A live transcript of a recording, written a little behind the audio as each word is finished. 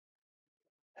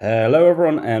Hello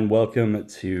everyone and welcome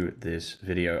to this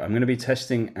video. I'm going to be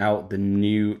testing out the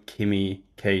new Kimi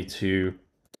K2,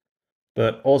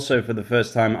 but also for the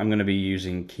first time I'm going to be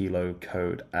using Kilo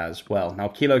Code as well. Now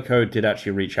Kilo Code did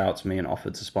actually reach out to me and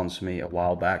offered to sponsor me a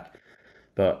while back,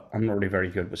 but I'm not really very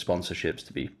good with sponsorships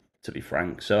to be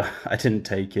frank, so I didn't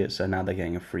take it, so now they're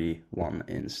getting a free one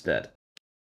instead.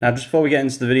 Now, just before we get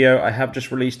into the video, I have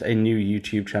just released a new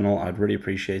YouTube channel. I'd really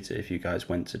appreciate it if you guys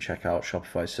went to check out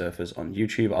Shopify Surfers on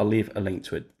YouTube. I'll leave a link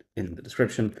to it in the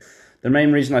description. The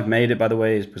main reason I've made it, by the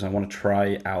way, is because I want to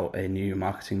try out a new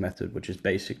marketing method, which is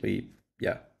basically,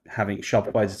 having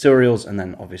Shopify tutorials and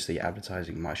then obviously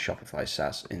advertising my Shopify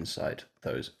SaaS inside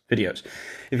those videos.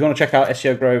 If you want to check out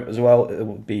SEO Grove as well, it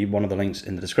will be one of the links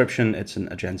in the description. It's an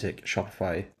agentic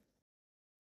Shopify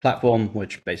platform,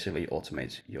 which basically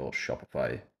automates your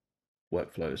Shopify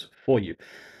workflows for you.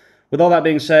 With all that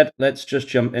being said, let's just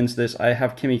jump into this. I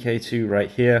have Kimi K2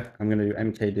 right here. I'm going to do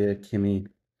mkdir Kimi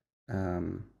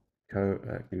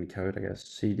Kimi code, I guess,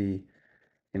 cd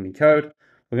Kimi code.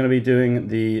 We're going to be doing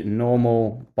the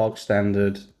normal bog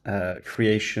standard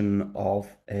creation of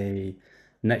a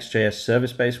Next.js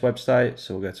service-based website.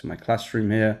 So we'll go to my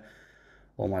classroom here,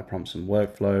 all my prompts and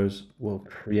workflows. We'll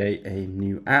create a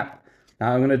new app.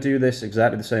 Now I'm going to do this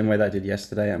exactly the same way that I did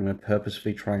yesterday. I'm going to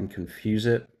purposefully try and confuse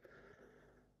it.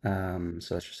 So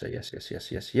let's just say yes, yes,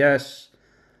 yes, yes, yes.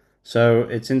 So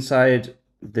it's inside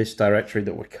this directory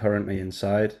that we're currently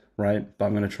inside, right? But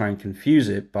I'm going to try and confuse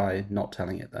it by not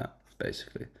telling it that,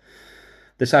 basically.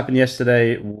 This happened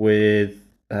yesterday with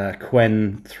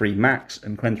Quen3 Max,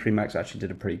 and Quen3 Max actually did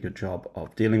a pretty good job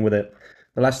of dealing with it.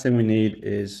 The last thing we need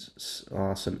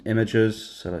are some images.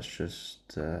 So let's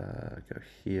just go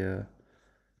here.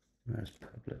 Where's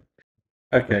public?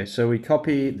 Okay, so we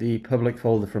copy the public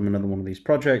folder from another one of these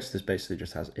projects. This basically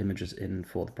just has images in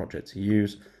for the project to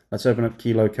use. Let's open up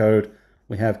Kilo Code.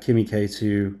 We have Kimi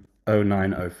K2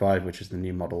 0905, which is the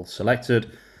new model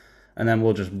selected. And then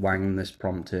we'll just wang this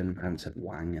prompt in. I haven't said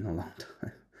wang in a long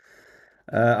time.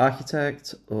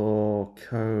 Architect or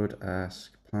code,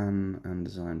 ask, plan and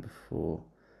design before.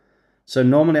 So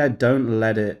normally I don't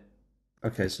let it.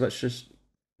 Okay, so let's just.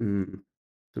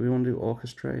 Do we want to do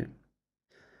orchestrate?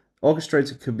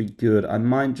 Orchestrator could be good. I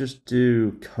might just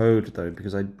do code though,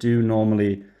 because I do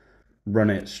normally run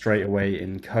it straight away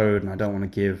in code, and I don't want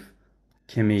to give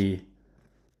Kimi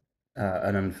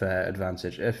an unfair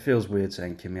advantage. It feels weird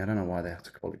saying Kimi. I don't know why they have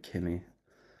to call it Kimi.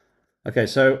 Okay,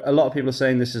 so a lot of people are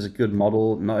saying this is a good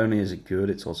model. Not only is it good,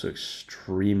 it's also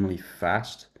extremely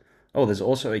fast. Oh, there's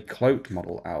also a cloaked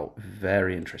model out.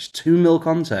 Very interesting. 2 mil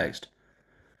context.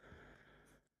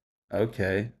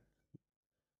 Okay.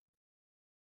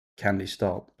 Candy,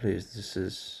 stop, please. This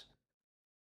is...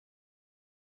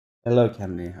 Hello,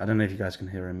 Candy. I don't know if you guys can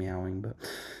hear her meowing, but...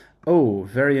 Oh,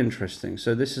 very interesting.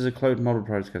 So this is a cloaked model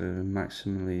prototype, a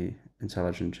maximally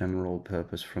intelligent general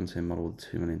purpose frontier model with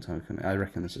 2 million token. I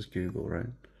reckon this is Google, right?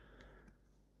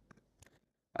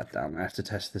 I have to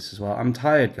test this as well. I'm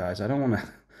tired, guys. I don't want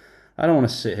to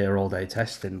sit here all day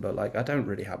testing, but like I don't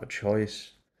really have a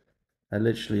choice. I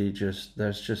literally just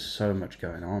there's just so much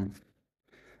going on.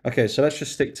 Okay, so let's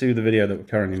just stick to the video that we're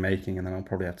currently making, and then I'll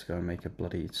probably have to go and make a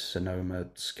bloody Sonoma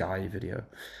Sky video.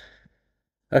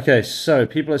 Okay, so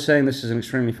people are saying this is an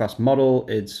extremely fast model.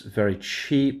 It's very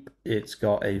cheap. It's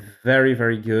got a very,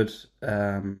 very good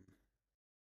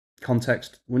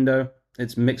context window.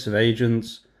 It's a mix of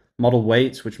agents, model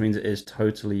weights, which means it is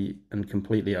totally and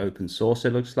completely open source,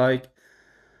 it looks like.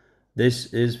 This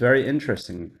is very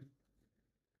interesting.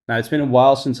 Now, it's been a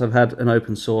while since I've had an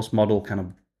open source model kind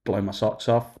of blow my socks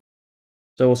off.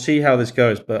 So we'll see how this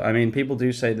goes. But I mean, people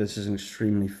do say this is an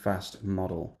extremely fast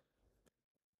model.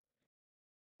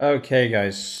 Okay,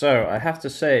 guys, so I have to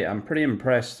say I'm pretty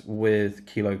impressed with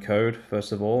Kilo Code,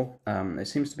 first of all. It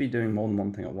seems to be doing more than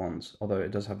one thing at once, although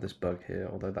it does have this bug here,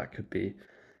 although that could be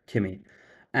Kimi.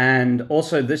 And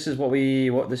also, this is what we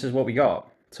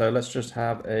got. So let's just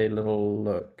have a little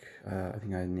look. I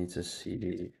think I need to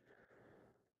CD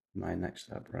my next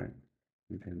tab, right?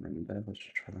 Let's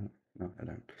just try that. No, I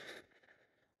don't.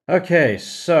 Okay,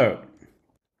 so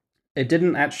it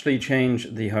didn't actually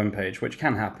change the homepage, which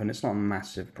can happen. It's not a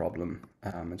massive problem.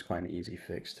 It's quite an easy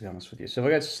fix, to be honest with you. So if I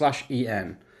go to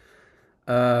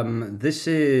 /en, this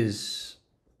is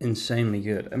insanely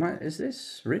good. Is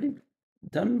this really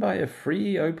done by a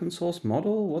free open source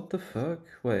model? What the fuck?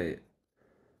 Wait.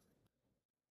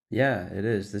 Yeah, it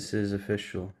is. This is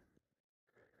official.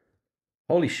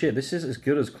 Holy shit, this is as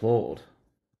good as Claude.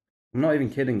 I'm not even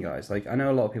kidding, guys. Like, I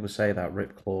know a lot of people say that,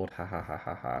 rip Claude, ha ha ha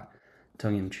ha ha,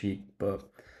 tongue in cheek, but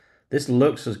This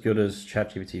looks as good as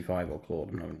ChatGPT 5 or Claude,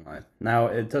 I'm not going to lie. Now,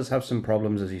 it does have some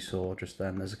problems, as you saw just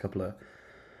then. There's a couple of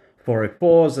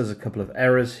 404s, there's a couple of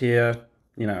errors here.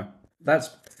 You know, that's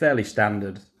fairly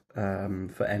standard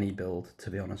for any build, to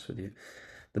be honest with you.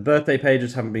 The birthday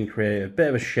pages haven't been created. A bit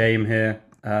of a shame here.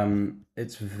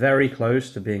 It's very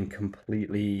close to being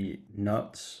completely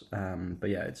nuts. But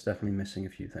yeah, it's definitely missing a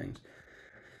few things.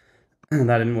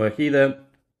 That didn't work either.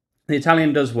 The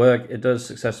Italian does work. It does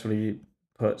successfully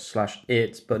put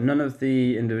 /it, but none of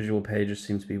the individual pages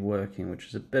seem to be working, which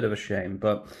is a bit of a shame.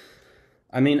 But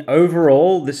I mean,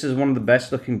 overall, this is one of the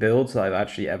best looking builds that I've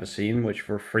actually ever seen, which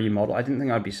for a free model, I didn't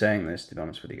think I'd be saying this, to be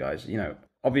honest with you guys. You know,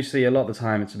 obviously a lot of the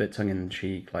time it's a bit tongue in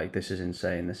cheek, like this is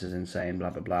insane, blah,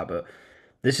 blah, blah. But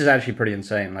this is actually pretty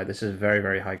insane. Like this is very,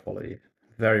 very high quality,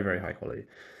 very, very high quality.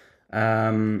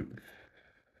 I'm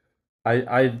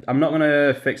not going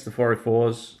to fix the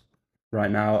 404s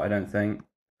right now, I don't think.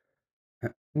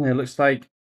 It looks like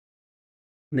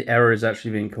the error is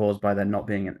actually being caused by there not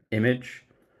being an image.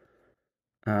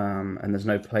 And there's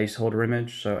no placeholder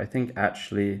image. So I think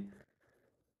actually,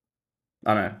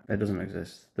 oh no, it doesn't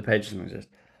exist. The page doesn't exist.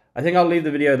 I think I'll leave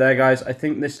the video there, guys. I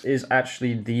think this is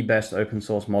actually the best open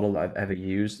source model that I've ever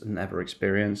used and ever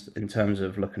experienced in terms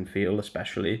of look and feel,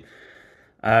 especially.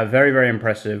 Very, very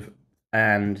impressive.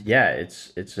 And yeah,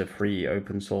 it's a free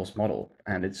open source model,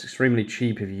 and it's extremely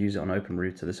cheap if you use it on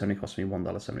OpenRouter. This only cost me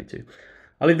 $1.72.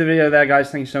 I'll leave the video there, guys.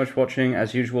 Thank you so much for watching.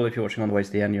 As usual, if you're watching all the way to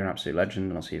the end, you're an absolute legend,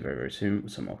 and I'll see you very, very soon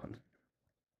with some more content.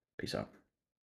 Peace out.